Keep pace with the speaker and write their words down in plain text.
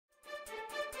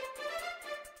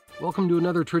Welcome to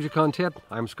another Trijicon tip.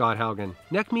 I'm Scott Haugen.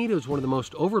 Neck meat is one of the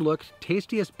most overlooked,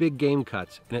 tastiest big game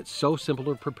cuts, and it's so simple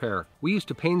to prepare. We used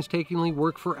to painstakingly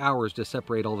work for hours to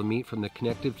separate all the meat from the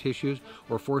connective tissues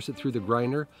or force it through the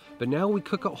grinder, but now we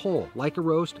cook it whole, like a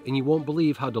roast, and you won't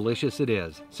believe how delicious it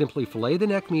is. Simply fillet the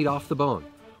neck meat off the bone.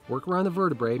 Work around the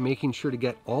vertebrae, making sure to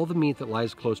get all the meat that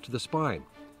lies close to the spine.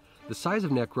 The size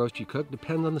of neck roast you cook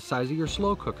depends on the size of your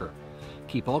slow cooker.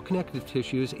 Keep all connective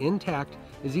tissues intact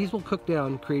as these will cook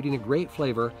down, creating a great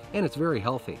flavor, and it's very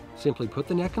healthy. Simply put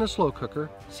the neck in a slow cooker,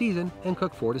 season, and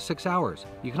cook 4 to 6 hours.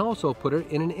 You can also put it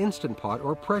in an Instant Pot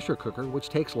or pressure cooker, which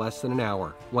takes less than an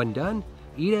hour. When done,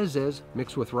 eat as is,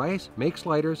 mix with rice, make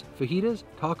sliders, fajitas,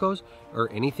 tacos,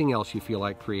 or anything else you feel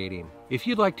like creating. If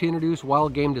you'd like to introduce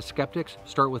wild game to skeptics,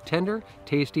 start with tender,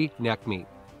 tasty neck meat.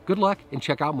 Good luck, and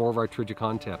check out more of our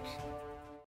Trijicon tips.